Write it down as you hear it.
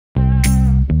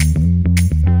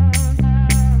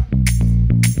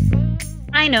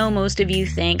I know most of you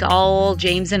think all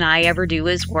James and I ever do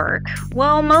is work.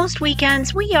 Well, most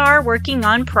weekends we are working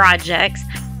on projects,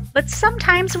 but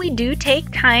sometimes we do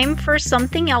take time for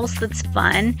something else that's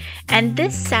fun. And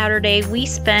this Saturday we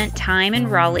spent time in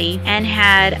Raleigh and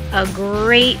had a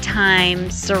great time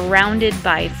surrounded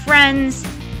by friends,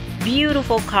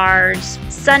 beautiful cars.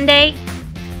 Sunday,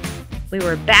 we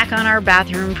were back on our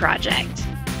bathroom project.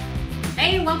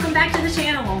 Hey, welcome back to the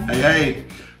channel. Hey.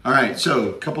 All right, so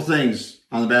a couple things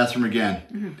on the bathroom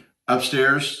again.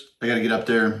 Upstairs, I got to get up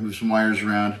there, move some wires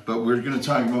around, but we're going to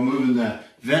talk about moving the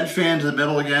vent fan to the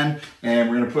middle again, and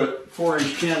we're going to put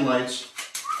 4-inch can lights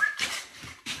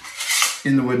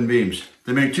in the wooden beams.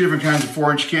 They make two different kinds of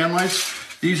 4-inch can lights.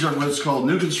 These are what's called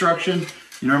new construction.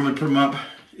 You normally put them up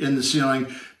in the ceiling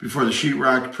before the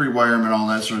sheetrock, pre-wire them, and all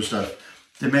that sort of stuff.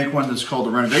 They make one that's called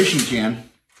a renovation can,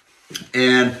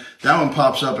 and that one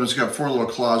pops up and it's got 4 little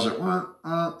claws that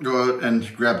go out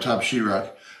and grab top sheetrock.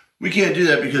 We can't do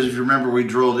that because if you remember, we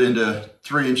drilled into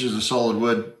 3 inches of solid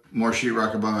wood. More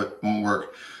sheetrock above it won't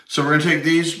work. So we're gonna take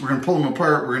these, we're gonna pull them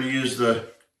apart. We're gonna use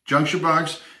the junction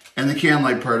box and the can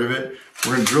light part of it.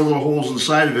 We're gonna drill little holes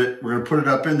inside of it. We're gonna put it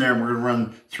up in there and we're gonna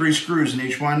run 3 screws in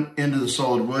each one into the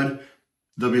solid wood.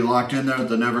 They'll be locked in there,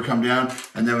 they'll never come down.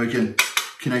 And then we can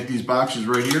connect these boxes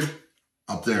right here,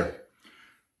 up there.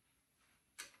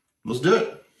 Let's do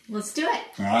it. Let's do it.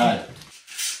 All right.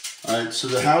 All right, so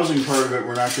the housing part of it,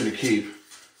 we're not going to keep.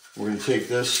 We're going to take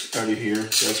this out of here.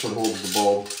 That's what holds the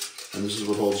bulb, and this is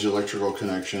what holds the electrical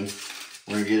connection.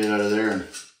 We're going to get it out of there, and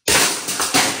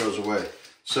it goes away.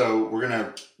 So we're going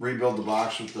to rebuild the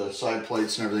box with the side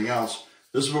plates and everything else.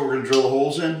 This is what we're going to drill the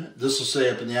holes in. This will stay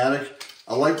up in the attic.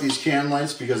 I like these can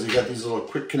lights because they got these little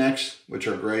quick connects, which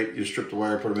are great. You strip the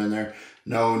wire, put them in there.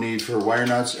 No need for wire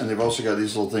nuts, and they've also got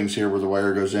these little things here where the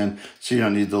wire goes in, so you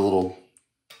don't need the little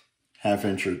 1/2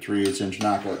 inch or 3/8 inch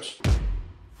knockouts.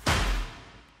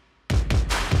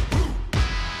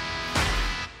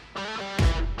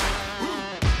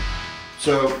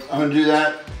 So I'm going to do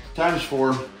that times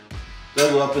 4. They'll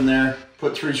go up in there,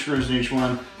 put 3 screws in each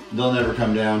one. They'll never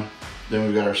come down. Then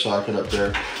we've got our socket up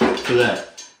there for that.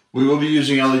 We will be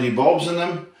using LED bulbs in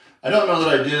them. I don't know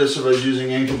that I do this if I was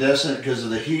using incandescent because of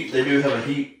the heat. They do have a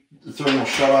heat, the thermal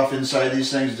shut off inside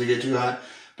these things if they get too hot.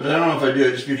 But I don't know if I do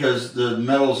it just because the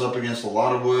metal's up against a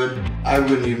lot of wood. I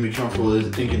wouldn't even be comfortable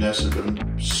with incandescent, but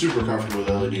I'm super comfortable with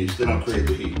LEDs. They don't create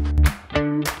the heat.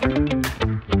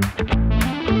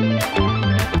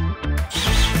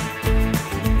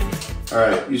 All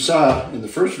right, you saw in the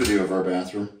first video of our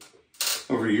bathroom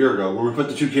over a year ago where we put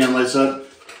the 2 can lights up.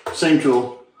 Same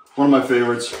tool. One of my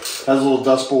favorites. Has a little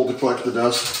dust bowl to collect the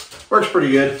dust. Works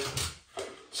pretty good.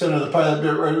 Center the pilot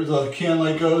bit right where the can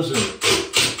light goes. And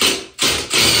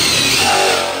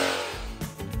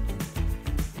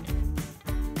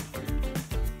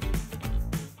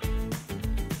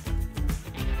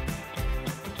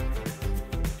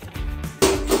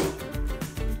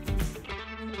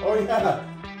oh yeah,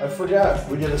 I forgot.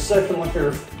 We did a second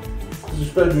layer. This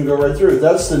bedroom go right through.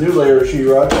 That's the new layer of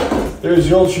sheetrock. There's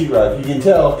the old sheetrock. You can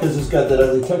tell because it's got that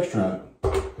ugly texture on it.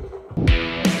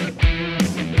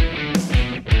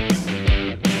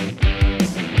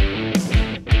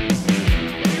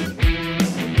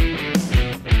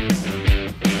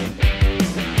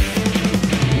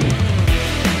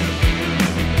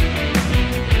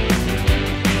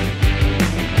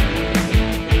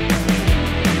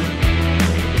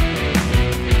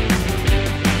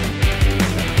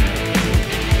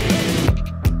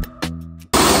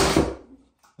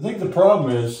 I think the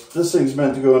problem is this thing's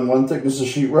meant to go in 1 thickness of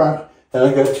sheetrock, and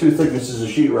I got 2 thicknesses of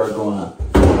sheetrock going on.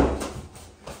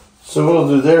 So what I'll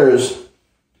do there is,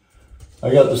 I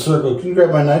got the circle. Can you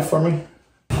grab my knife for me?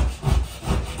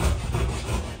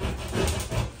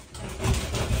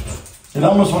 It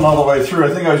almost went all the way through. I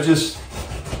think I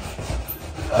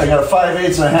got a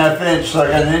 5/8 and a 1/2 inch, so I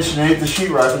got 1 1/8 inches of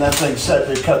sheetrock, and that thing's set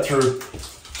to cut through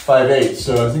 5/8.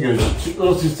 So I think it was a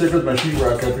little too thick with my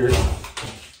sheetrock up here.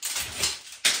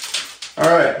 All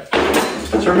right,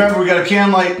 so remember we got a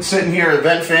can light sitting here, a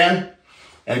vent fan,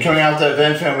 and coming out that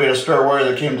vent fan we had a spare wire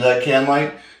that came to that can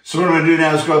light. So what I'm gonna do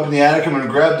now is go up in the attic, I'm gonna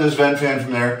grab this vent fan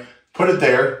from there, put it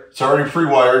there, it's already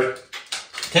pre-wired,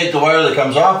 take the wire that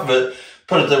comes off of it,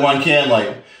 put it to the 1 can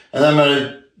light, and then I'm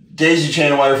gonna daisy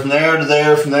chain a wire from there to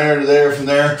there, from there to there, from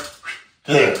there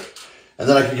to there. And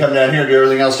then I can come down here and do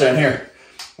everything else down here.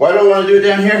 Why do I wanna do it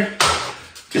down here?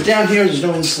 Because down here there's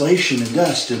no insulation and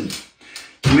dust and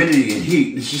humidity and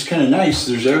heat. It's just kind of nice.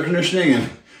 There's air conditioning, and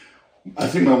I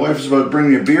think my wife is about to bring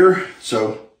me a beer,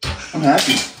 so I'm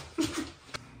happy.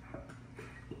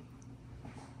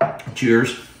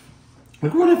 Cheers.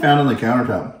 Look what I found on the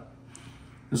countertop.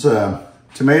 It's a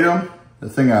tomato, the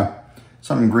thing,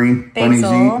 something green. Basil. Bunnies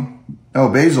eat. Oh,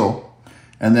 basil.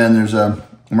 And then there's a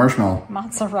marshmallow.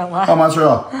 Mozzarella. Oh,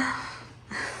 mozzarella.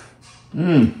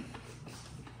 Mmm.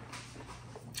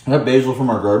 Is that basil from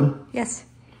our garden? Yes.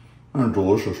 Oh,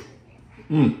 delicious.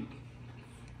 Mmm.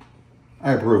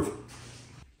 I approve.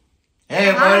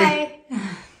 Hey, buddy.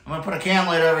 I'm gonna put a can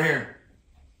light over here.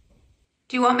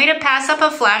 Do you want me to pass up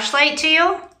a flashlight to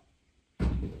you?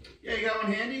 Yeah, you got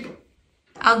one handy?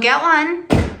 I'll get one.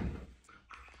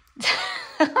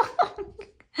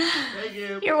 Thank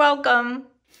you. You're welcome.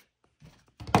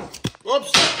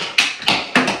 Whoops.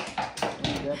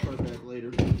 That part back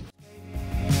later.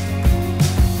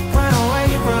 Run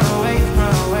away, run away,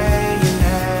 run away. You're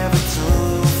never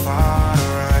too far to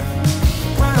run.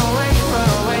 Run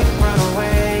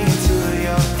away into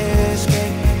your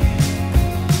escape.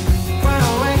 Run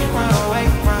away, run away,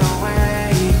 run away.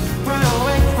 Run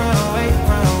away, run away,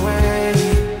 run away.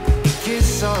 It gets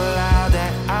so loud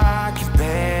that I can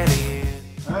barely hear.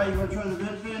 All right, you want to try the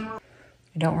vent fan?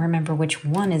 I don't remember which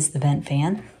one is the vent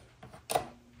fan.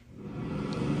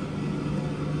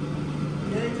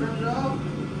 Okay, turn it off.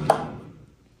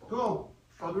 Cool.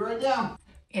 I'll be right down.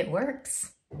 It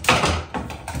works.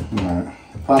 Alright,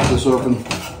 pop this open.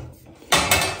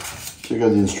 Check out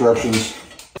the instructions.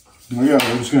 There we go.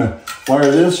 We're just gonna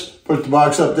wire this, put the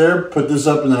box up there, put this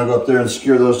up, and then I'll go up there and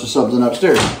secure those to something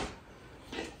upstairs.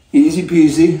 Easy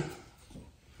peasy,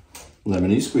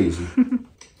 lemony squeezy.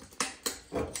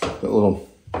 Got little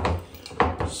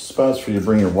spots for you to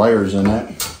bring your wires in at.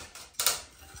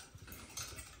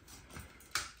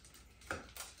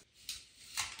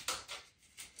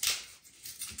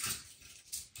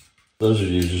 Those of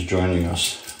you just joining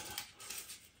us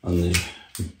on the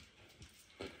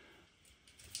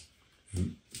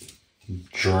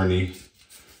journey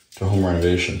to home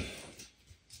renovation,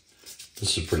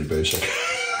 this is pretty basic.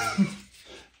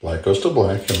 Black goes to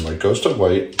black and white goes to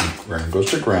white, and ground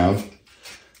goes to ground.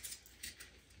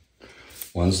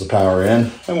 One's the power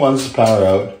in and one's the power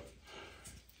out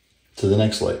to the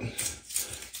next light.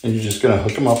 And you're just gonna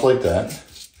hook them up like that,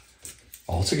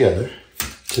 all together,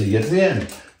 till you get to the end.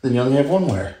 Then you only have one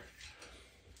wire.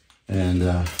 And,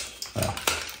 well,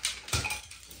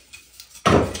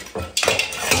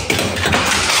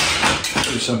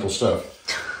 pretty simple stuff.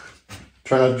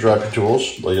 Try not to drop your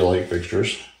tools, like your light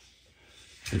fixtures.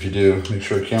 If you do, make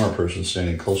sure a camera person's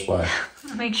standing close by.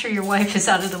 Make sure your wife is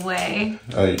out of the way.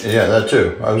 Yeah, that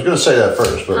too. I was going to say that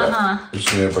first, but I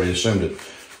just knew everybody assumed it.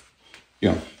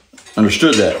 You know,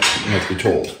 understood that. You have to be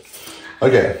told.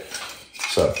 Okay,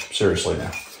 so seriously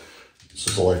now. This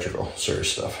is electrical,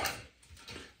 serious stuff.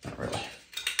 Not really.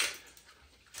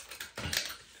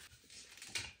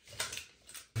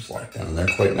 Just lock down there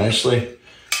quite nicely.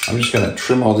 I'm just going to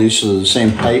trim all these to the same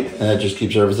height, and that just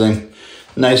keeps everything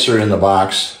nicer in the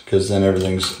box, because then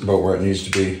everything's about where it needs to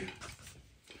be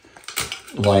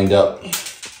lined up.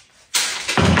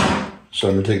 So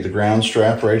I'm going to take the ground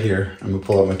strap right here. I'm going to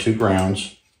pull out my two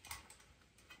grounds.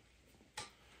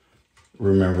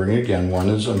 Remembering again, one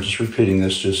is, I'm just repeating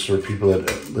this just for people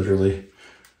that literally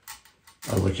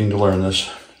are looking to learn this.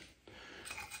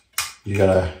 You got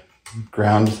a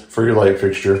ground for your light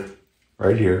fixture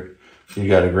right here. You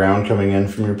got a ground coming in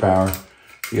from your power.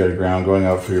 You got a ground going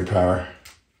out for your power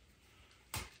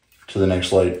to the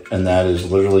next light, and that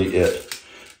is literally it.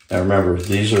 Now remember,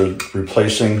 these are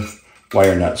replacing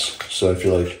wire nuts. So if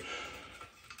you're like,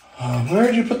 where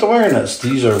did you put the wire nuts?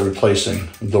 These are replacing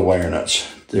the wire nuts.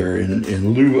 They're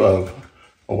in lieu of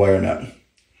a wire nut.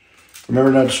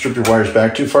 Remember not to strip your wires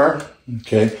back too far.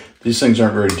 Okay, these things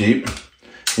aren't very deep.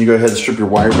 You go ahead and strip your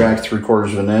wire back 3/4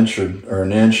 of an inch or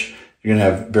an inch. You're gonna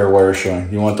have bare wire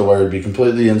showing. You want the wire to be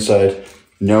completely inside,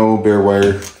 no bare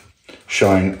wire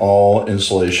showing, all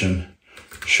insulation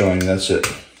showing. That's it.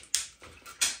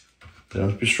 They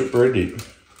don't have to be stripped very deep.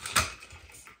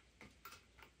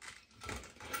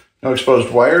 No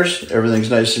exposed wires. Everything's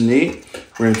nice and neat.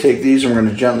 We're going to take these and we're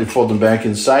going to gently fold them back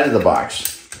inside of the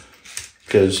box,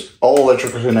 because all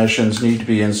electrical connections need to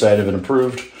be inside of an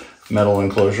approved metal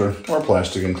enclosure or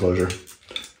plastic enclosure.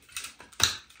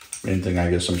 Main thing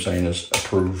I guess I'm saying is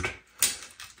approved.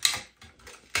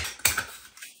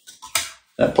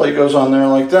 That plate goes on there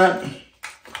like that.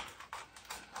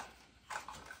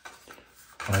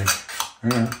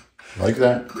 Like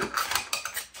that.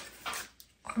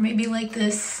 Or maybe like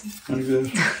this. Like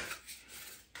this.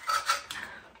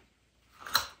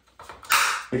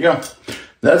 There you go.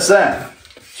 That's that.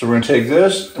 So we're going to take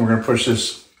this and we're going to push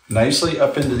this nicely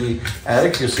up into the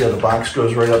attic. You'll see how the box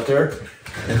goes right up there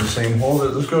in the same hole that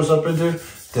this goes up into.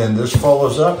 Then this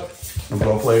follows up. We'll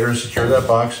go up later and secure that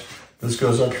box. This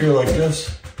goes up here like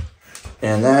this.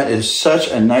 And that is such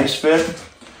a nice fit.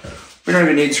 We don't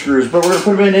even need screws, but we're gonna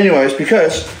put them in anyways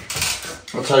because,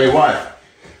 I'll tell you why.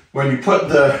 When you put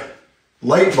the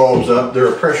light bulbs up, they're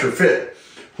a pressure fit.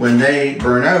 When they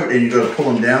burn out and you go to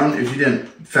pull them down, if you didn't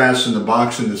fasten the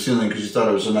box in the ceiling because you thought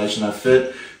it was a nice enough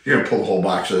fit, you're gonna pull the whole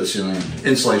box out of the ceiling.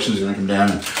 Insulation is gonna come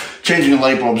down, and changing a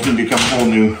light bulb is gonna become a whole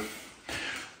new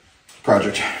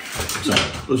project. So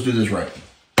let's do this right.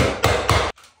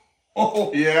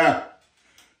 Oh yeah,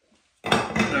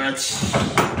 that's.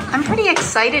 I'm pretty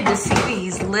excited to see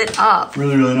these lit up.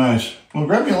 Really, really nice. Well,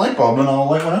 grab me a light bulb and I'll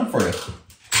light one up for you.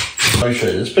 Let me show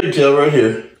you this pigtail right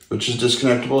here, which is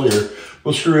disconnectable here.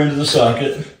 We'll screw into the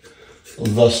socket,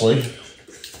 thusly.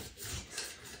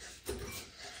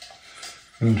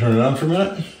 And turn it on for a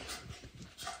minute.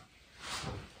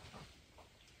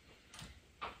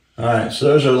 All right, so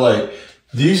there's our light.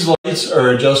 These lights are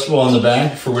adjustable on the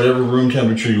back for whatever room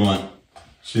temperature you want.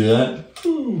 See that?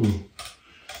 Ooh.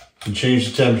 And change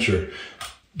the temperature.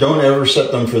 Don't ever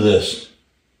set them for this.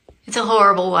 It's a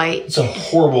horrible light. It's a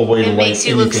horrible way to light anything. It makes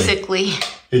you look sickly.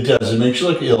 It does. It makes you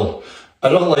look ill. I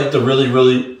don't like the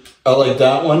really, I like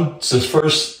that one. It's the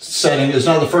first setting. It's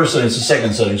not the first setting, it's the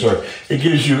second setting, sorry. It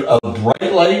gives you a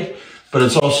bright light, but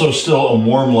it's also still a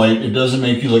warm light. It doesn't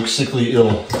make you look sickly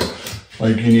ill.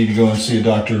 Like you need to go and see a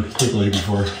doctor quickly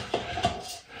before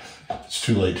it's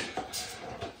too late.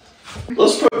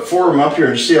 Let's put 4 of them up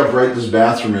here and see how bright this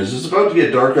bathroom is. It's about to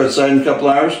get dark outside in a couple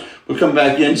hours. We'll come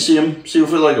back in, see them, see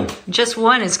if we like them. Just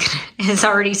one is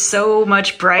already so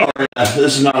much brighter. Oh, yeah.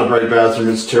 This is not a bright bathroom.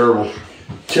 It's terrible.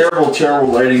 Terrible,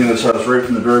 terrible lighting in this house right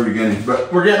from the very beginning.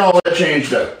 But we're getting all that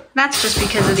changed up. That's just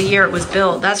because of the year it was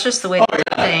built. That's just the way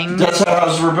things. That's how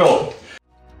houses were built.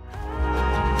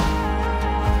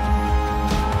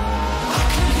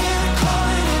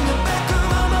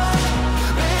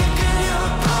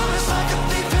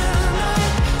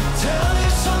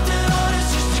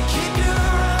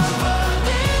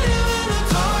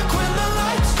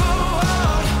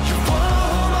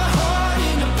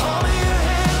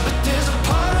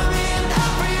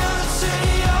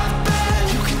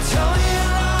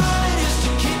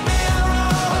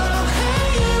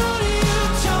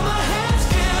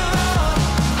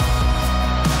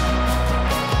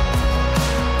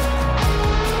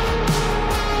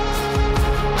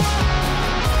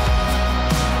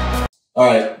 All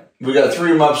right, we got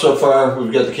 3 of them up so far.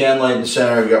 We've got the can light in the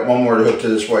center. We've got 1 more to hook to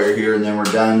this wire here, and then we're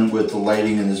done with the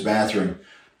lighting in this bathroom.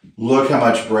 Look how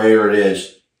much brighter it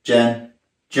is. Jen,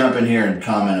 jump in here and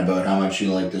comment about how much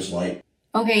you like this light.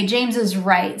 Okay, James is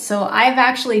right. So I've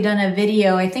actually done a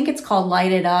video, I think it's called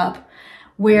Light It Up,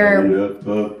 where... Light it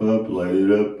up, light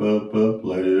it up,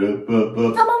 light it up.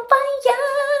 I'm on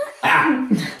fire! Ah!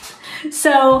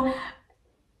 So...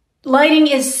 lighting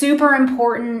is super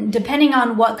important depending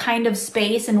on what kind of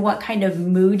space and what kind of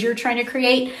mood you're trying to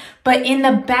create. But in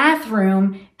the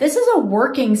bathroom, this is a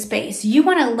working space. You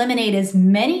want to eliminate as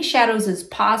many shadows as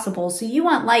possible. So you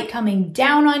want light coming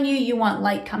down on you. You want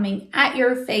light coming at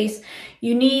your face.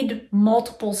 You need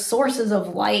multiple sources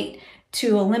of light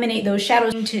to eliminate those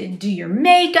shadows, to do your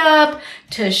makeup,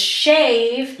 to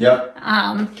shave. Yep.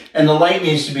 And the light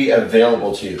needs to be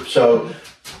available to you. So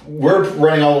we're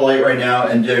running all the light right now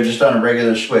and they're just on a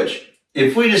regular switch.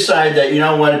 If we decide that, you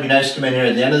know what, it'd be nice to come in here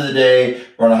at the end of the day,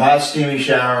 run a hot steamy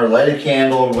shower, light a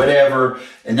candle, whatever,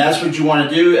 and that's what you want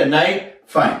to do at night,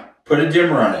 fine. Put a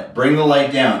dimmer on it, bring the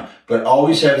light down, but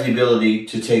always have the ability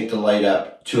to take the light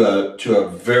up to a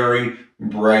very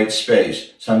bright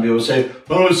space. Some people say,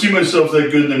 I don't see myself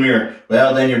that good in the mirror.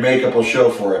 Well, then your makeup will show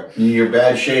for it. And your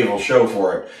bad shave will show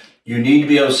for it. You need to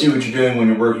be able to see what you're doing when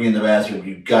you're working in the bathroom.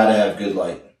 You've got to have good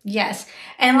light. Yes.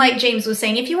 And like James was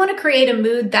saying, if you want to create a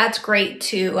mood, that's great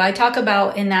too. I talk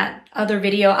about in that other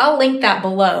video, I'll link that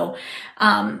below,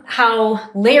 how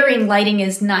layering lighting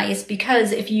is nice,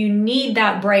 because if you need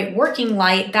that bright working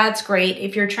light, that's great.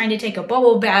 If you're trying to take a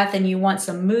bubble bath and you want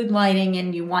some mood lighting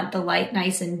and you want the light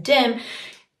nice and dim,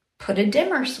 put a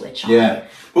dimmer switch on. Yeah.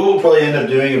 What we'll probably end up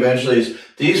doing eventually is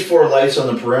these 4 lights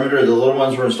on the perimeter, the little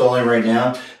ones we're installing right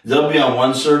now, they'll be on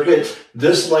one circuit.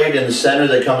 This light in the center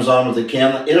that comes on with the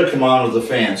can, it'll come on with the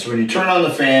fan. So when you turn on the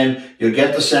fan, you'll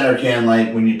get the center can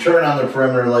light. When you turn on the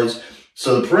perimeter lights,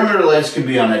 so the perimeter lights can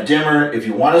be on a dimmer. If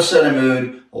you want to set a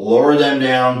mood, lower them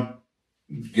down,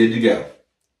 good to go.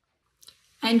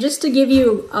 And just to give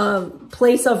you a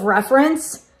place of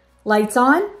reference, lights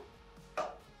on.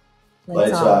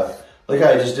 Lights off. Look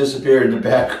how I just disappeared in the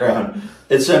background.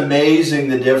 It's amazing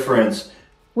the difference.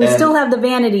 We still have the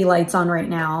vanity lights on right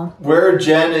now. Where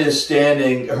Jen is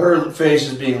standing, her face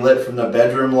is being lit from the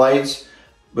bedroom lights.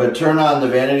 But turn on the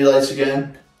vanity lights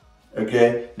again.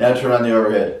 Okay, now turn on the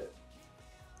overhead.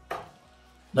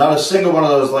 Not a single one of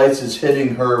those lights is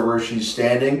hitting her where she's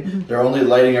standing. They're only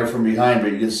lighting her from behind,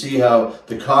 but you can see how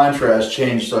the contrast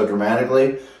changed so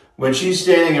dramatically. When she's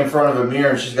standing in front of a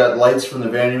mirror and she's got lights from the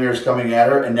vanity mirrors coming at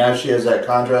her, and now she has that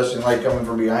contrasting light coming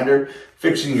from behind her,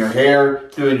 fixing your hair,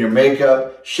 doing your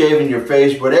makeup, shaving your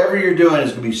face, whatever you're doing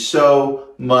is going to be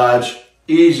so much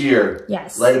easier.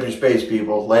 Yes. Light up your space,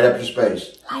 people. Light up your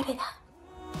space. Light it up.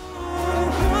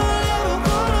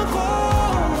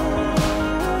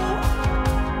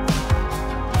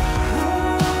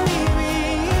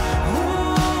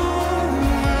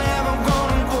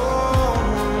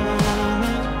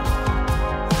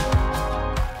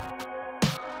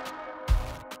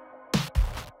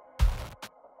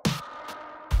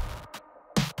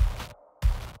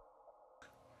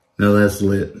 No, that's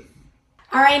lit.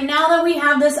 All right, now that we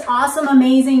have this awesome,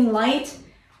 amazing light,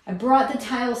 I brought the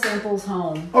tile samples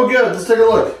home. Oh, good. Let's take a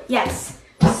look. Yes.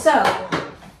 So,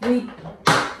 we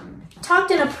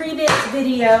talked in a previous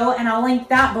video, and I'll link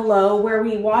that below, where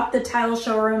we walked the tile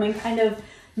showroom and kind of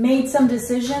made some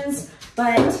decisions,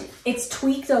 but it's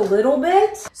tweaked a little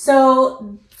bit.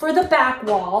 So, for the back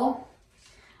wall,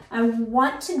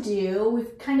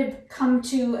 we've kind of come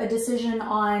to a decision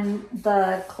on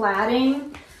the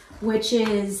cladding, which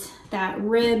is that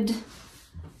ribbed,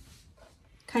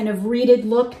 kind of reeded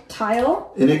look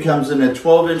tile. And it comes in a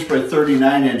 12-inch by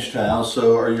 39-inch tile.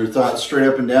 So are your thoughts straight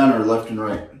up and down or left and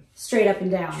right? Straight up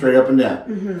and down. Straight up and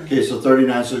down. Okay, so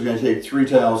 39, so it's going to take 3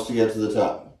 tiles to get to the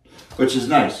top, which is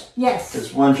nice. Yes.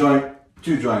 It's 1 joint,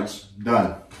 2 joints,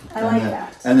 done. I like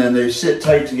that. And then they sit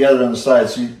tight together on the side,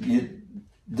 so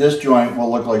this joint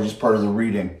will look like just part of the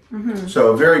reading.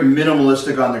 So very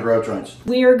minimalistic on the grout joints.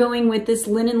 We are going with this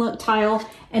linen look tile,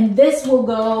 and this will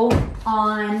go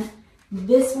on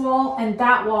this wall and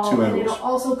that wall, and it'll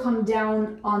also come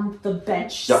down on the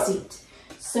bench seat.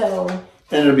 So,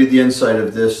 and it'll be the inside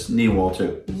of this knee wall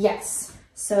too. Yes.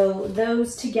 So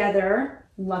those together,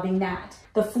 loving that.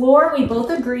 The floor, we both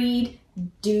agreed,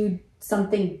 do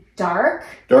something dark.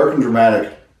 Dark and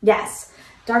dramatic. Yes.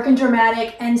 Dark and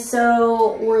dramatic, and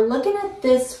so we're looking at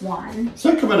this one. Does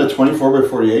that come in a 24 by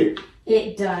 48?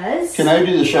 It does. Can I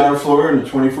do the shower floor in a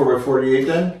 24 by 48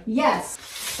 then? Yes.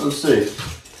 Let's see.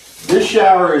 This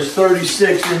shower is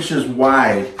 36 inches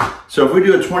wide. So if we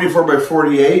do a 24 by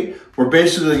 48, we're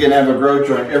basically going to have a grout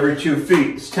joint every 2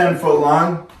 feet. It's 10 foot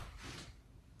long,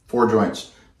 4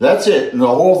 joints. That's it, and the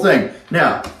whole thing.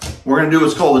 Now, we're going to do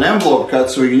what's called an envelope cut,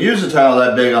 so we can use a tile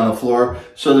that big on the floor.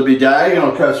 So there'll be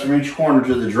diagonal cuts from each corner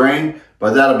to the drain,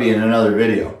 but that'll be in another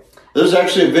video. There's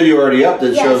actually a video already up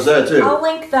that shows that too. I'll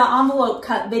link the envelope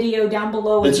cut video down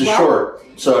below as well. It's a short,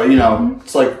 so you know,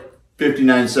 it's like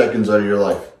 59 seconds out of your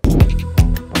life.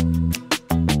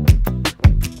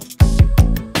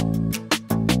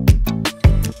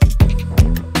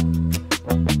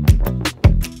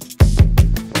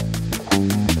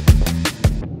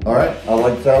 All right, I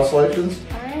like the tile selections.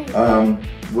 All right.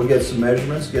 We'll get some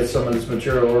measurements, get some of this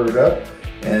material ordered up,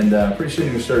 and pretty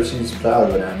soon you'll start seeing some tile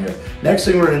go down here. Next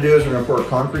thing we're going to do is we're going to pour a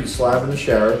concrete slab in the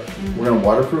shower. We're going to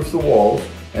waterproof the walls,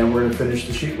 and we're going to finish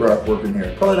the sheetrock work in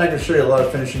here. Probably not going to show you a lot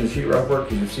of finishing the sheetrock work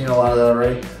because you've seen a lot of that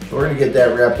already, but we're going to get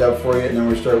that wrapped up for you, and then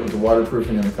we'll start with the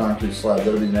waterproofing and the concrete slab.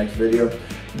 That'll be the next video.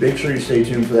 Make sure you stay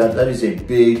tuned for that. That is a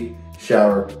big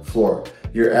shower floor.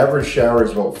 Your average shower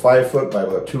is about 5 foot by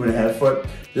about 2.5 foot.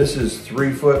 This is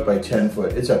 3 foot by 10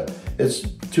 foot. It's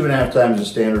 2.5 times a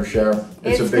standard shower.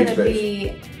 It's a big space. It's gonna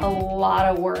be a lot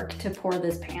of work to pour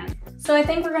this pan. So I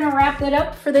think we're gonna wrap it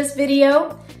up for this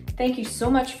video. Thank you so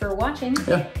much for watching.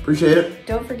 Yeah, appreciate it.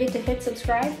 Don't forget to hit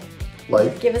subscribe.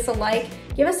 Give us a like.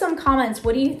 Give us some comments.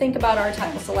 What do you think about our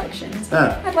tile selections?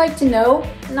 I'd like to know.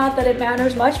 Not that it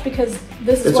matters much because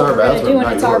this is what we're going to do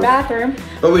and it's our bathroom.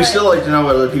 But we still like to know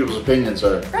what other people's opinions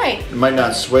are. Right. It might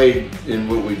not sway in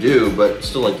what we do, but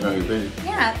still like to know your opinion.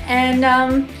 Yeah, and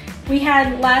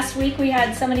last week we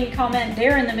had somebody comment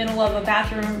they're in the middle of a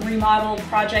bathroom remodel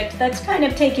project that's kind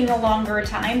of taking a longer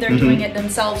time. They're doing it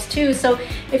themselves too. So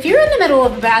if you're in the middle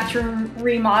of a bathroom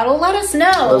remodel, let us know.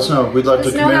 Let us know. We'd like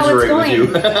to commiserate with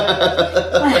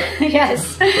you.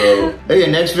 Yes. So, hey,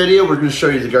 in next video we're going to show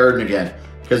you the garden again.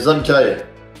 Because let me tell you,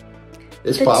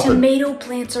 it's popping. The tomato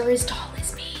plants are as tall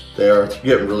as me. They are. It's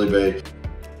getting really big.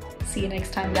 See you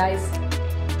next time, guys.